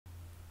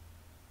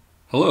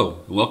Hello,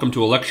 and welcome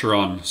to a lecture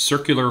on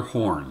circular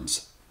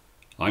horns.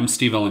 I'm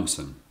Steve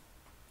Ellingson.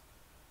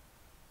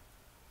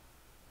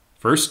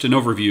 First, an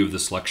overview of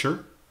this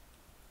lecture.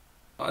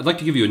 I'd like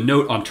to give you a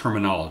note on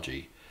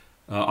terminology.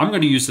 I'm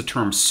going to use the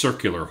term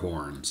circular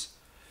horns.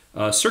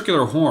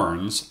 Circular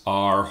horns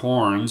are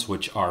horns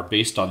which are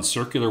based on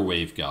circular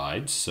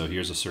waveguides, so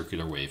here's a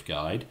circular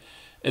waveguide,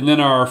 and then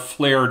are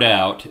flared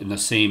out in the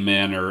same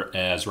manner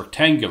as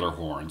rectangular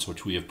horns,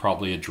 which we have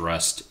probably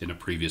addressed in a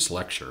previous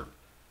lecture.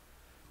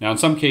 Now, in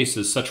some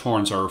cases, such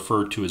horns are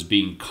referred to as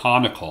being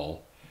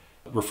conical,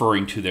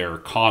 referring to their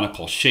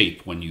conical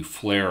shape when you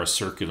flare a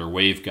circular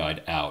waveguide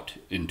out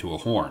into a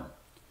horn.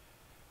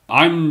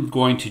 I'm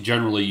going to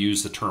generally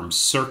use the term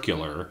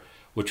circular,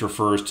 which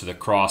refers to the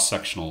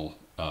cross-sectional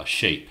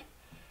shape.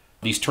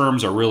 These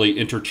terms are really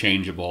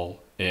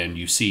interchangeable, and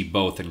you see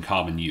both in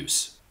common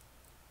use.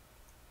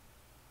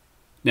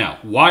 Now,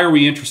 why are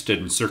we interested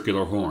in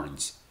circular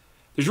horns?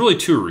 There's really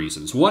two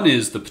reasons. One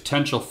is the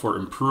potential for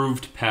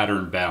improved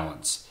pattern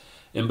balance.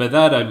 And by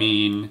that I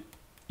mean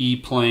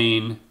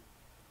E-plane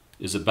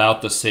is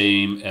about the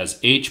same as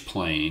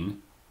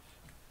H-plane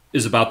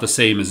is about the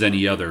same as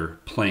any other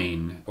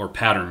plane or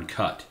pattern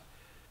cut.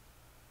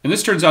 And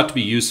this turns out to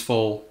be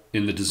useful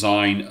in the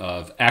design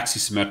of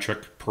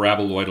axisymmetric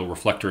paraboloidal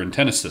reflector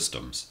antenna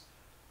systems.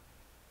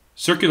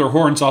 Circular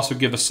horns also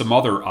give us some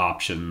other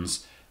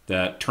options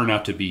that turn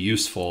out to be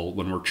useful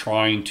when we're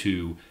trying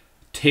to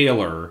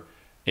tailor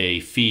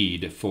a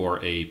feed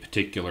for a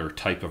particular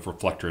type of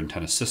reflector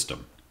antenna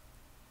system.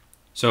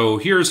 So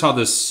here's how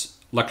this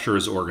lecture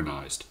is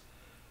organized.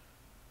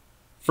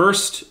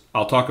 First,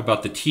 I'll talk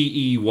about the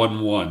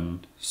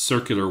TE11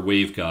 circular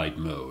waveguide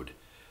mode.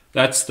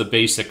 That's the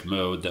basic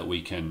mode that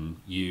we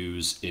can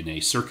use in a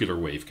circular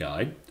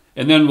waveguide.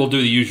 And then we'll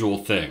do the usual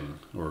thing,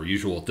 or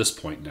usual at this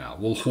point now.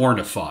 We'll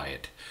hornify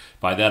it.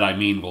 By that I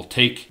mean we'll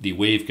take the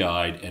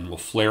waveguide and we'll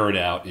flare it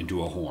out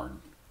into a horn.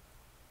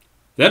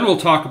 Then we'll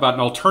talk about an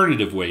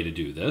alternative way to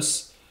do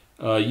this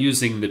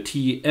using the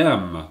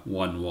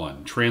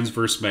TM11,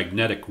 transverse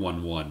magnetic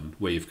 11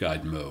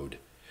 waveguide mode,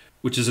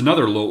 which is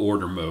another low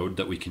order mode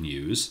that we can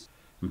use.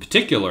 In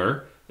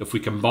particular, if we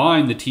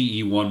combine the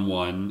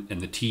TE11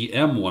 and the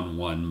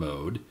TM11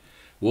 mode,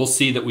 we'll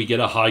see that we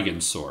get a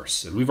Huygens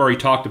source. And we've already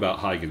talked about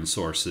Huygens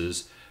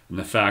sources and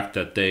the fact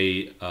that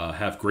they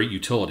have great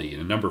utility in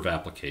a number of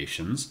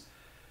applications.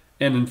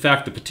 And in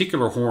fact, the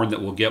particular horn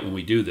that we'll get when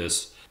we do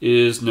this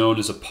is known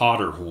as a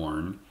Potter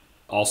horn,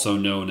 also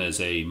known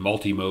as a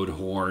multi-mode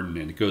horn,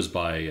 and it goes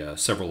by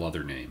several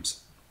other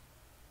names.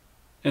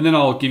 And then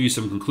I'll give you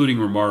some concluding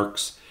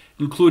remarks,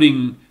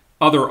 including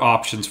other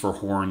options for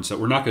horns that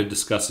we're not going to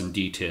discuss in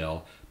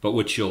detail, but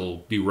which you'll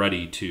be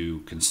ready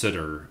to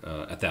consider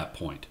at that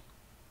point.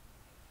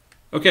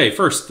 Okay,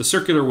 first, the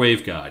circular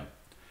waveguide.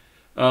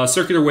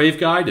 Circular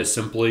waveguide is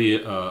simply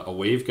a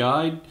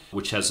waveguide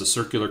which has a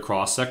circular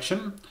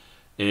cross-section.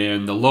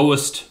 And the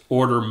lowest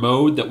order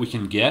mode that we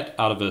can get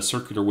out of a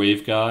circular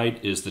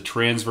waveguide is the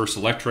transverse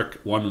electric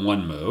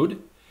 11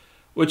 mode,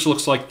 which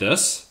looks like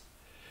this.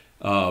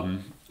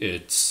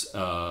 It's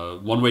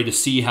one way to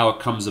see how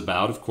it comes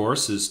about, of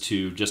course, is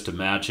to just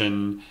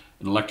imagine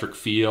an electric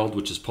field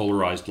which is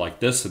polarized like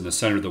this in the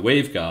center of the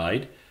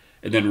waveguide,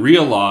 and then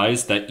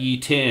realize that E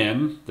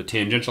tan, the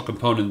tangential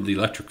component of the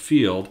electric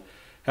field,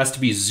 has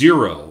to be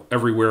zero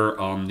everywhere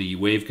on the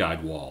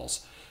waveguide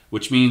walls,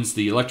 which means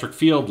the electric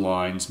field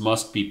lines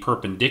must be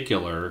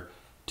perpendicular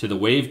to the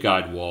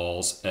waveguide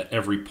walls at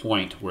every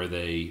point where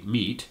they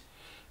meet.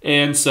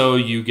 And so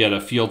you get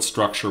a field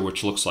structure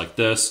which looks like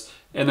this,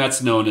 and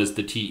that's known as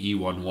the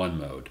TE11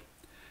 mode.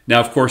 Now,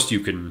 of course,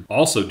 you can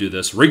also do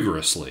this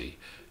rigorously.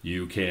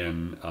 You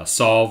can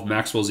solve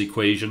Maxwell's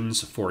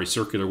equations for a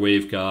circular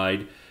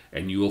waveguide,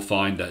 and you will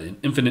find that an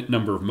infinite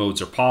number of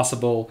modes are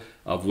possible,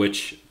 of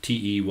which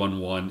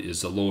TE11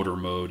 is the lower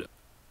mode.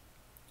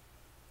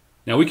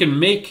 Now we can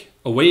make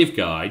a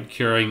waveguide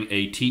carrying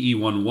a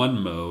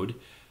TE11 mode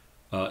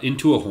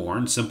into a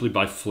horn simply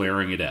by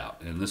flaring it out.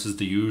 And this is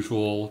the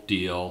usual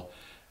deal.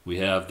 We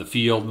have the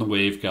field and the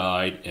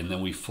waveguide, and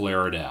then we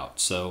flare it out.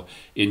 So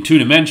in two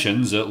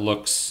dimensions, it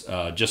looks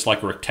just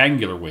like a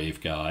rectangular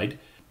waveguide.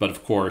 But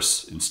of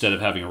course, instead of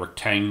having a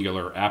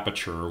rectangular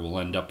aperture, we'll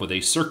end up with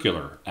a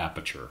circular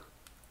aperture.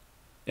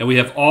 And we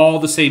have all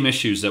the same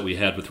issues that we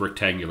had with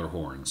rectangular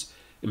horns.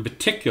 In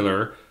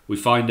particular, we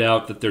find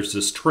out that there's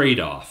this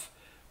trade-off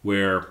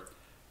where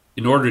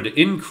in order to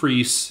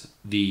increase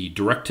the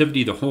directivity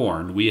of the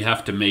horn, we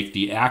have to make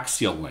the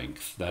axial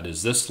length, that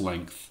is this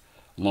length,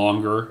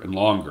 longer and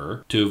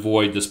longer to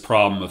avoid this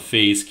problem of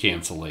phase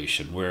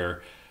cancellation,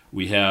 where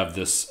we have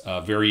this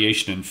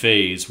variation in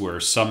phase where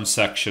some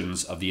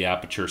sections of the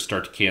aperture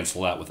start to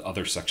cancel out with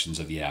other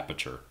sections of the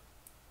aperture.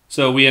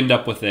 So we end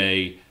up with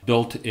a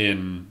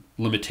built-in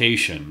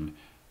limitation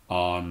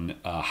on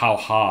how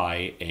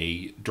high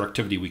a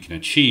directivity we can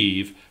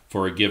achieve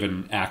for a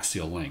given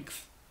axial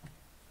length.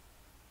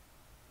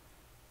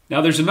 Now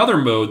there's another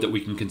mode that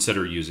we can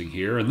consider using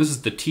here, and this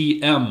is the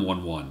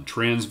TM11,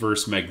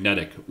 transverse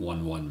magnetic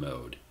 11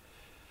 mode.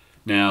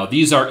 Now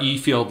these are E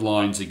field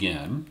lines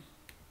again.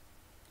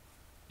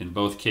 In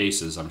both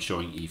cases, I'm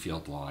showing E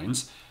field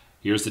lines.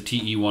 Here's the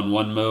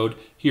TE11 mode.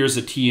 Here's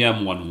the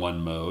TM11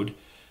 mode.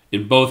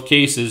 In both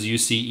cases, you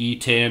see E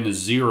tan is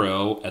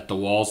 0 at the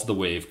walls of the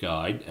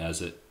waveguide,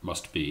 as it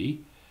must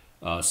be.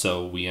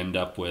 So we end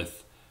up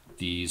with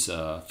these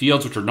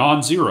fields which are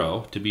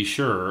non-zero, to be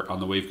sure, on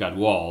the waveguide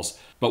walls,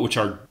 but which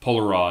are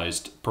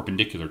polarized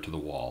perpendicular to the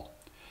wall.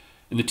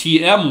 In the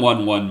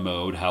TM11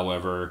 mode,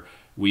 however,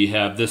 we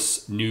have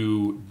this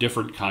new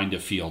different kind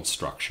of field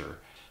structure.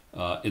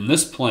 In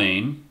this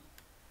plane,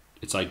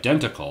 it's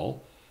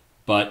identical,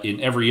 but in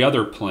every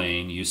other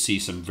plane, you see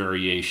some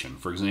variation.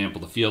 For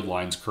example, the field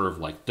lines curve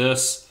like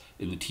this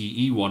in the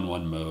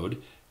TE11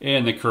 mode,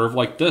 and they curve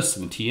like this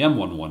in the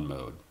TM11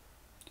 mode.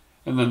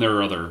 And then there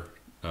are other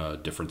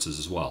differences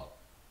as well.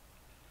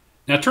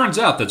 Now, it turns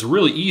out that it's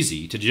really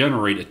easy to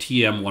generate a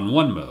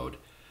TM11 mode,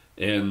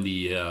 and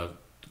the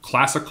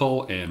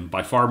classical and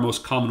by far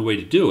most common way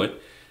to do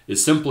it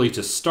is simply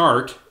to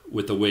start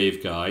with a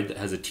waveguide that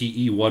has a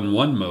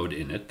TE11 mode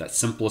in it, that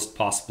simplest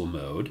possible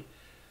mode,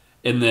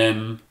 and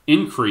then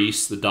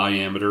increase the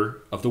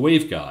diameter of the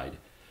waveguide.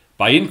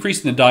 By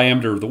increasing the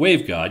diameter of the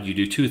waveguide, you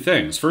do two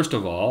things. First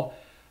of all,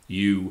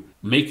 you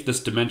make this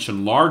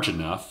dimension large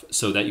enough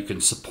so that you can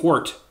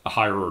support a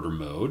higher order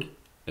mode,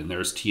 and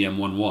there's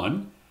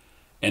TM11,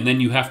 and then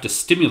you have to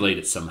stimulate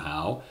it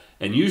somehow,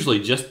 and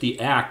usually just the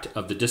act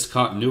of the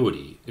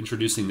discontinuity,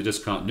 introducing the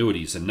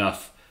discontinuity, is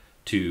enough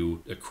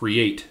to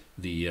create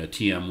the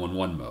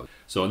TM11 mode.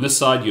 So on this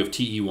side you have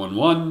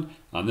TE11,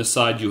 on this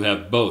side you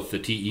have both the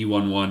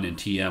TE11 and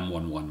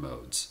TM11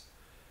 modes.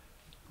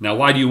 Now,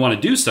 why do you want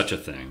to do such a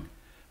thing?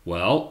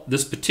 Well,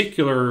 this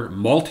particular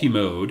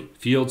multi-mode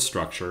field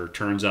structure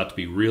turns out to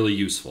be really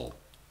useful.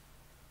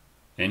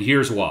 And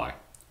here's why.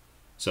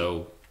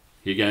 So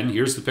again,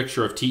 here's the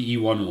picture of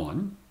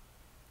TE11.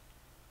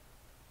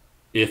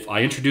 If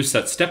I introduce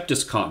that step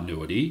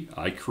discontinuity,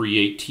 I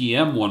create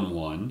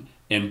TM11,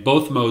 and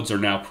both modes are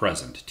now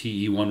present,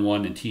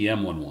 TE11 and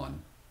TM11.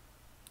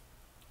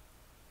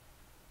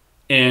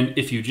 And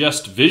if you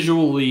just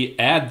visually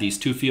add these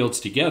two fields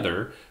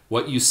together,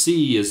 what you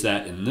see is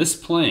that in this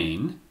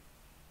plane,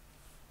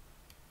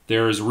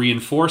 there is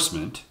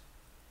reinforcement,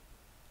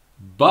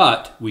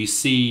 but we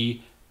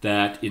see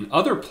that in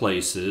other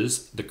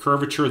places, the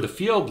curvature of the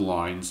field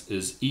lines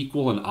is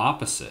equal and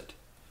opposite.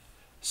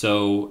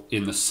 So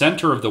in the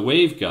center of the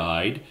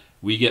waveguide,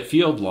 we get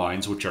field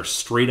lines which are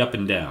straight up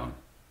and down,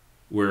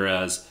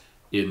 whereas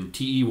in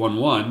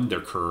TE11,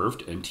 they're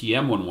curved, and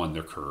TM11,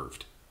 they're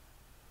curved.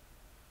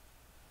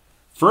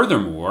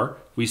 Furthermore,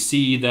 we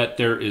see that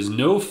there is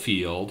no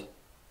field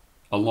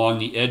along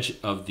the edge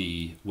of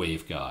the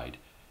waveguide.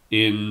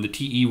 In the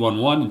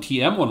TE11 and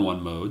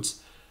TM11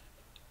 modes,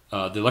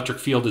 the electric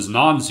field is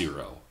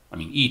non-zero. I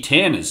mean, E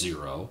tan is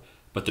 0,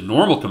 but the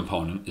normal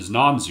component is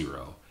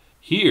non-zero.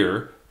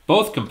 Here,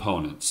 both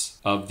components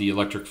of the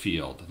electric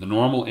field, the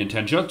normal and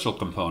tangential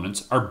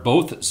components, are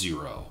both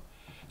 0.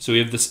 So we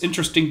have this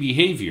interesting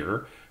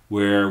behavior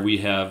where we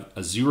have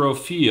a 0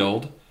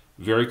 field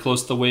very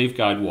close to the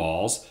waveguide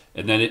walls,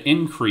 and then it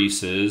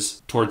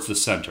increases towards the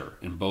center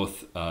in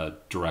both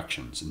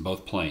directions, in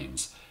both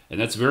planes. And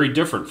that's very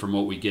different from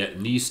what we get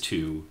in these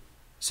two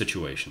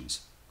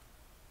situations.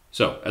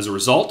 So as a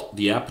result,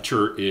 the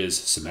aperture is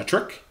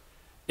symmetric,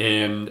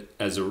 and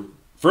as a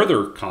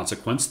further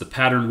consequence, the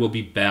pattern will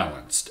be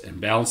balanced, and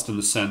balanced in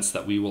the sense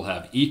that we will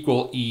have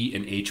equal E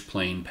and H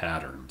plane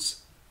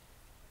patterns.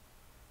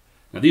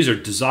 Now, these are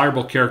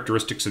desirable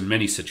characteristics in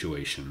many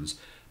situations,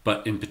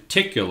 but in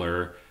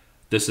particular,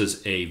 this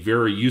is a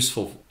very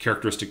useful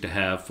characteristic to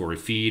have for a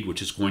feed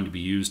which is going to be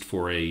used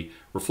for a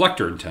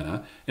reflector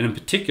antenna, and in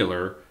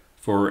particular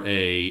for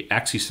a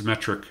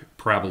axisymmetric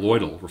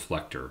paraboloidal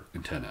reflector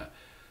antenna,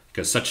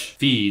 because such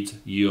feeds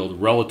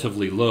yield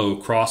relatively low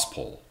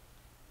cross-pole.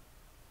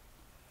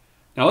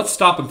 Now let's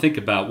stop and think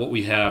about what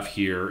we have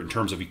here in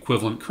terms of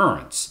equivalent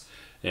currents,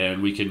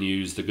 and we can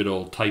use the good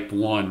old type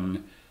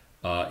 1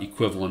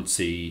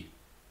 equivalency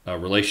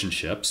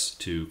relationships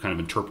to kind of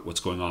interpret what's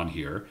going on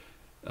here.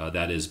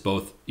 That is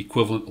both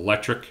equivalent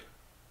electric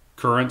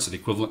currents and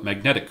equivalent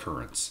magnetic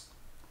currents.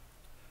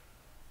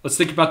 Let's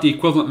think about the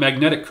equivalent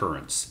magnetic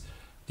currents.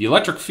 The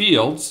electric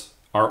fields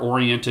are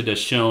oriented as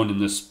shown in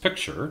this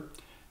picture,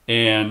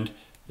 and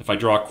if I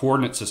draw a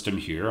coordinate system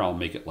here, I'll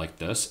make it like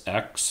this: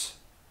 X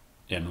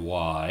and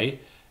Y,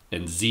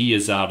 and Z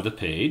is out of the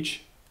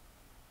page.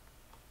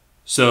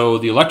 So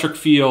the electric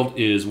field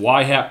is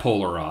Y-hat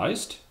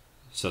polarized.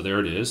 So there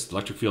it is. The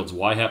electric field's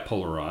Y-hat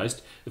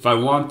polarized. If I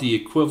want the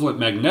equivalent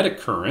magnetic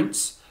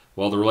currents,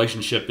 well, the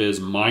relationship is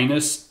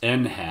minus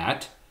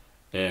N-hat,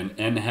 and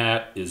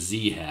N-hat is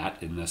Z-hat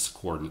in this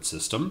coordinate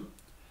system,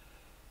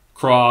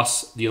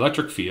 cross the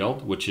electric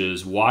field, which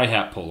is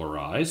Y-hat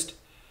polarized.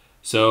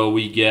 So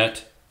we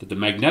get that the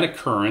magnetic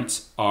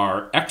currents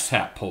are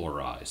X-hat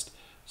polarized.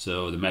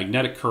 So the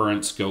magnetic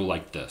currents go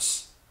like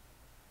this.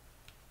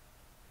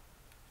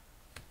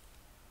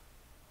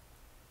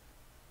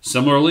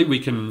 Similarly, we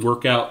can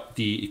work out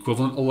the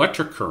equivalent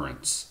electric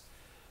currents.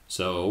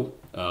 So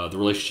the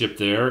relationship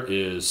there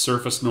is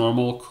surface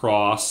normal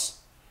cross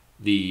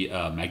the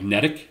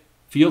magnetic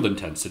field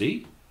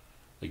intensity.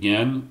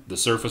 Again, the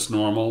surface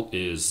normal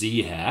is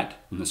z hat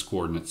in this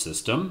coordinate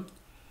system.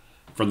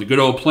 From the good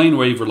old plane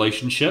wave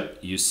relationship,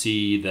 you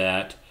see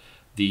that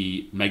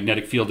the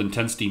magnetic field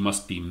intensity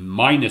must be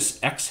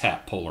minus x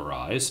hat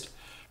polarized.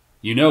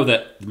 You know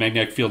that the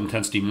magnetic field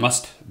intensity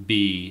must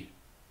be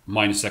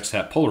minus x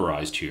hat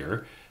polarized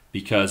here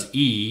because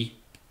E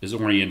is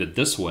oriented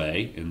this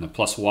way in the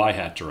plus y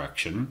hat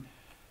direction.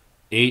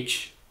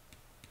 H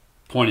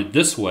pointed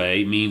this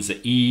way means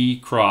that E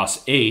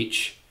cross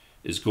H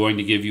is going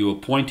to give you a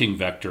pointing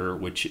vector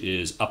which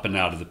is up and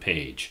out of the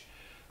page.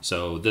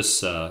 So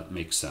this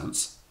makes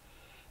sense.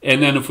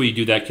 And then if we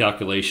do that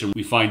calculation,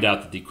 we find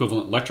out that the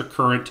equivalent electric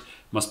current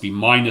must be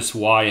minus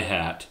y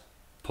hat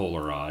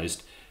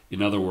polarized.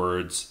 In other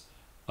words,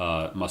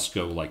 it must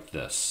go like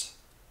this.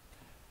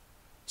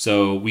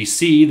 So we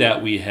see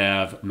that we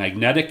have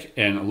magnetic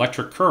and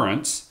electric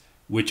currents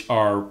which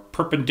are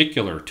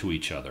perpendicular to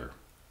each other.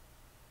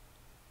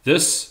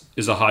 This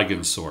is a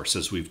Huygens source,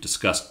 as we've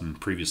discussed in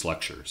previous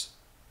lectures.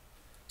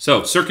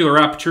 So circular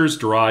apertures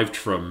derived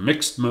from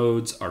mixed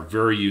modes are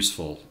very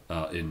useful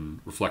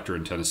in reflector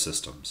antenna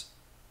systems.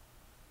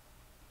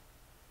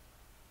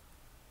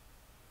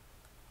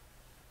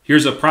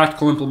 Here's a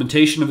practical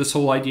implementation of this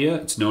whole idea.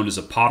 It's known as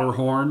a Potter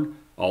horn,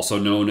 also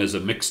known as a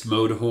mixed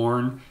mode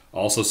horn,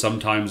 also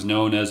sometimes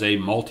known as a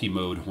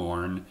multi-mode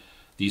horn.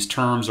 These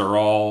terms are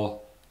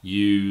all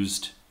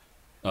used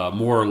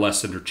more or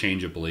less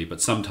interchangeably,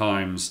 but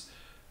sometimes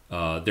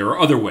there are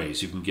other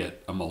ways you can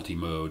get a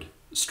multi-mode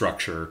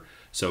structure.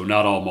 So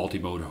not all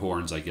multi-mode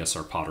horns, I guess,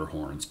 are Potter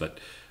horns, but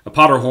a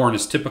Potter horn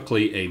is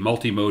typically a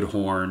multi-mode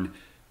horn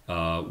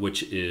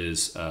which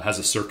has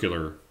a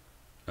circular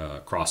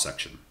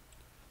cross-section.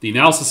 The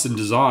analysis and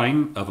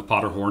design of a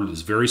Potter horn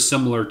is very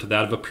similar to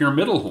that of a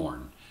pyramidal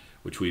horn,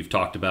 which we've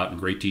talked about in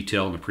great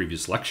detail in a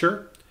previous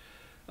lecture.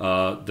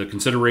 The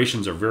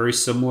considerations are very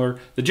similar.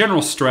 The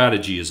general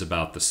strategy is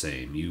about the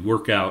same. You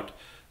work out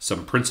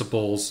some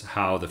principles,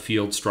 how the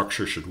field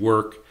structure should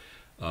work.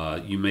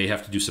 You may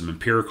have to do some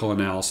empirical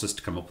analysis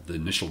to come up with the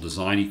initial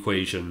design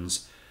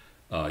equations.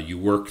 You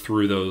work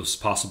through those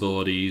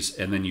possibilities,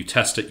 and then you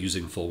test it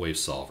using full wave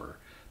solver.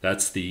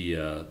 That's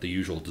the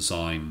usual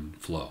design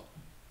flow.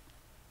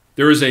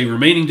 There is a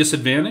remaining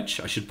disadvantage,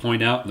 I should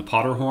point out, in the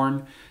Potter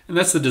horn, and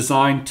that's the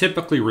design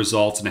typically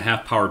results in a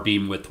half power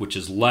beam width which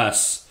is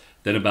less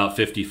than about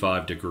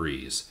 55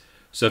 degrees.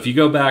 So if you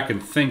go back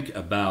and think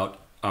about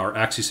our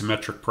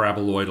axisymmetric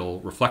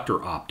paraboloidal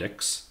reflector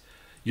optics,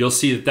 you'll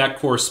see that that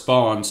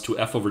corresponds to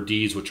f over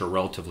d's which are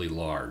relatively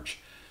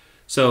large.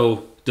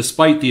 So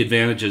despite the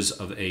advantages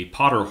of a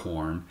Potter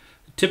horn,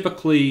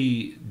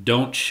 typically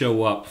don't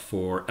show up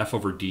for f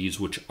over d's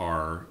which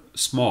are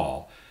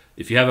small.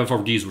 If you have f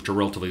over d's which are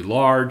relatively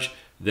large,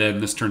 then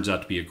this turns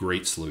out to be a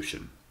great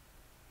solution.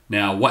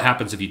 Now, what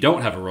happens if you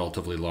don't have a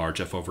relatively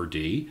large f over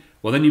d?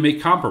 Well, then you make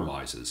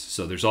compromises.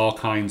 So there's all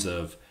kinds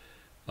of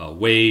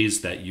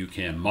ways that you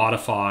can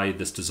modify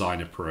this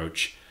design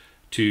approach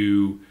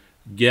to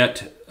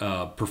get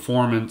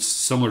performance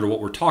similar to what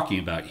we're talking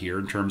about here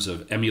in terms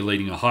of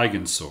emulating a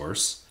Huygens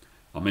source.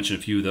 I'll mention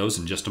a few of those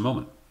in just a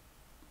moment.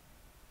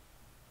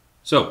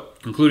 So,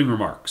 concluding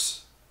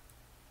remarks.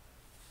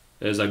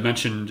 As I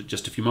mentioned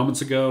just a few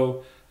moments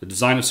ago, the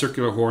design of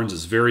circular horns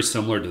is very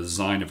similar to the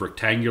design of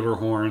rectangular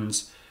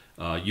horns.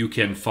 You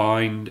can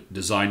find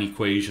design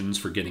equations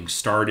for getting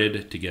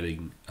started, to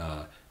getting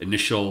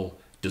initial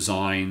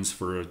designs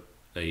for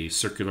a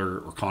circular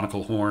or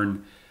conical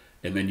horn,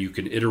 and then you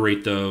can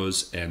iterate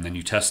those, and then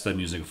you test them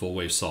using a full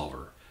wave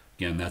solver.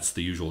 Again, that's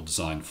the usual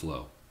design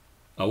flow.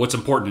 What's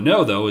important to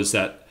know, though, is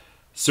that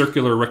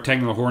circular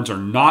rectangular horns are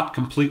not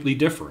completely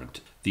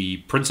different. The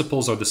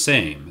principles are the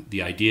same.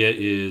 The idea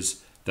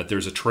is that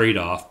there's a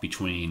trade-off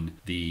between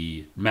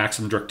the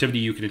maximum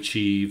directivity you can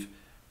achieve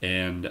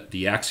and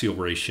the axial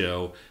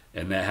ratio,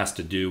 and that has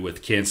to do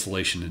with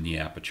cancellation in the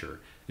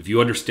aperture. If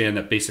you understand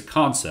that basic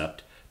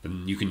concept,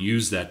 then you can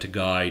use that to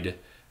guide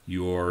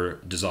your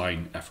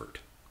design effort.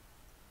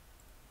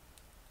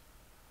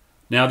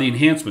 Now, the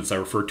enhancements I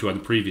referred to on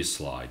the previous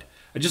slide.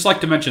 I'd just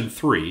like to mention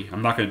three.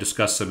 I'm not going to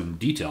discuss them in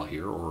detail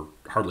here, or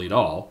hardly at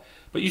all,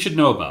 but you should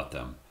know about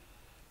them.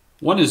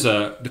 One is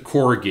the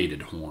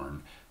corrugated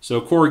horn. So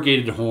a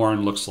corrugated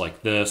horn looks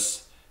like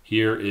this.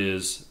 Here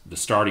is the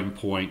starting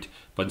point,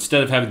 but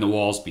instead of having the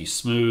walls be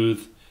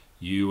smooth,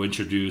 you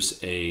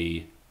introduce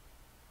a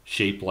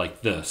shape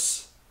like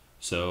this.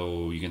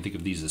 So you can think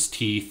of these as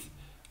teeth,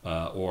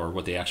 or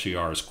what they actually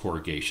are as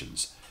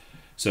corrugations.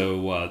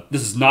 So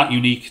this is not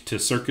unique to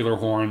circular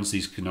horns.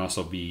 These can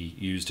also be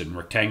used in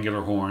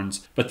rectangular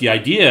horns. But the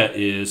idea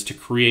is to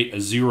create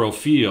a zero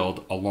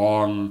field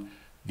along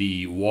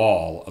the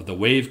wall of the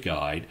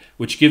waveguide,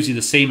 which gives you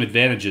the same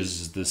advantages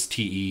as this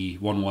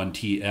TE11,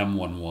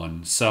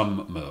 TM11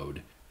 sum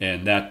mode.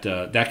 And that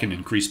can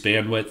increase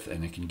bandwidth,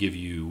 and it can give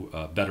you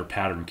better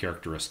pattern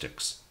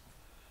characteristics.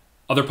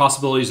 Other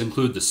possibilities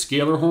include the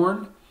scalar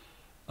horn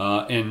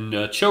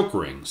and choke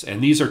rings.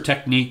 And these are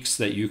techniques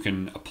that you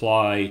can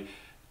apply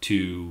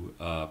to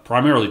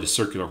primarily to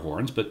circular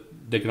horns, but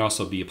they can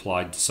also be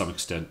applied to some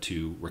extent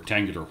to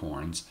rectangular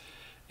horns.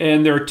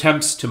 And there are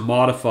attempts to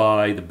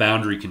modify the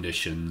boundary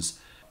conditions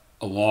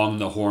along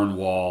the horn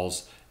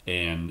walls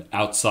and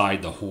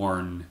outside the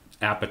horn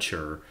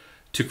aperture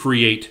to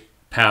create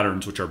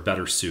patterns which are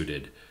better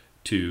suited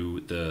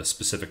to the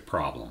specific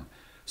problem.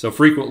 So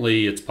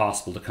frequently it's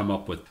possible to come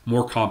up with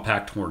more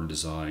compact horn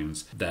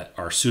designs that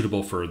are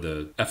suitable for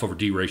the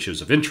F/D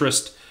ratios of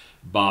interest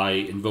by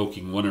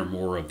invoking one or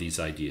more of these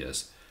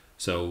ideas.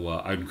 So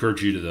I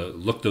encourage you to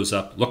look those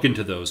up, look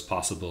into those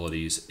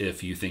possibilities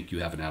if you think you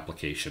have an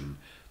application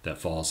that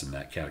falls in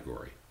that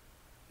category.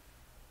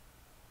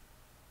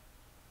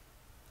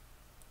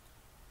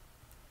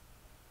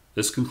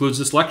 This concludes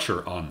this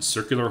lecture on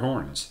circular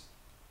horns.